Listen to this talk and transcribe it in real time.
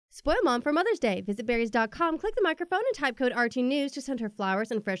Spoil Mom for Mother's Day. Visit berries.com, click the microphone, and type code RT News to send her flowers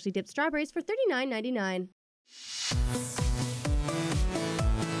and freshly dipped strawberries for $39.99.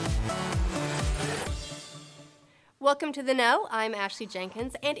 Welcome to The Know. I'm Ashley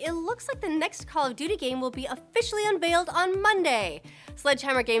Jenkins, and it looks like the next Call of Duty game will be officially unveiled on Monday.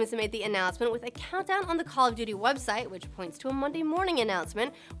 Sledgehammer Games made the announcement with a countdown on the Call of Duty website, which points to a Monday morning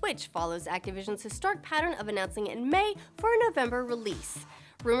announcement, which follows Activision's historic pattern of announcing in May for a November release.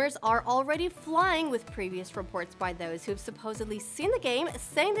 Rumors are already flying with previous reports by those who have supposedly seen the game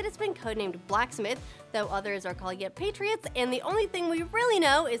saying that it's been codenamed Blacksmith, though others are calling it Patriots, and the only thing we really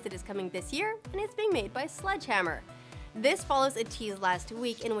know is that it's coming this year and it's being made by Sledgehammer. This follows a tease last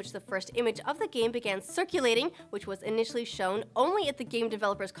week in which the first image of the game began circulating, which was initially shown only at the Game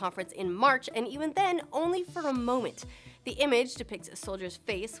Developers Conference in March, and even then only for a moment. The image depicts a soldier's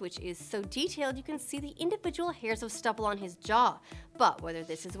face, which is so detailed you can see the individual hairs of stubble on his jaw, but whether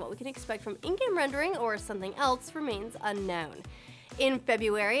this is what we can expect from in-game rendering or something else remains unknown. In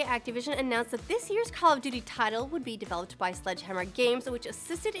February, Activision announced that this year's Call of Duty title would be developed by Sledgehammer Games, which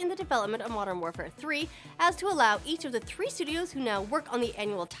assisted in the development of Modern Warfare 3, as to allow each of the 3 studios who now work on the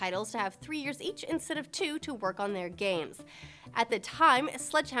annual titles to have 3 years each instead of 2 to work on their games. At the time,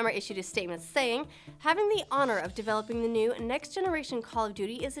 Sledgehammer issued a statement saying, "Having the honor of developing the new next-generation Call of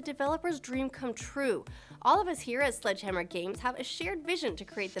Duty is a developer's dream come true. All of us here at Sledgehammer Games have a shared vision to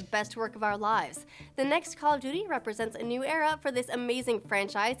create the best work of our lives. The next Call of Duty represents a new era for this amazing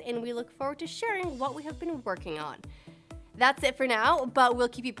franchise, and we look forward to sharing what we have been working on." That's it for now, but we'll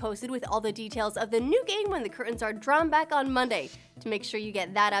keep you posted with all the details of the new game when the curtains are drawn back on Monday. To make sure you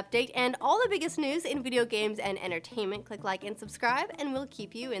get that update and all the biggest news in video games and entertainment, click like and subscribe, and we'll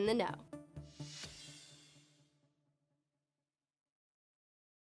keep you in the know.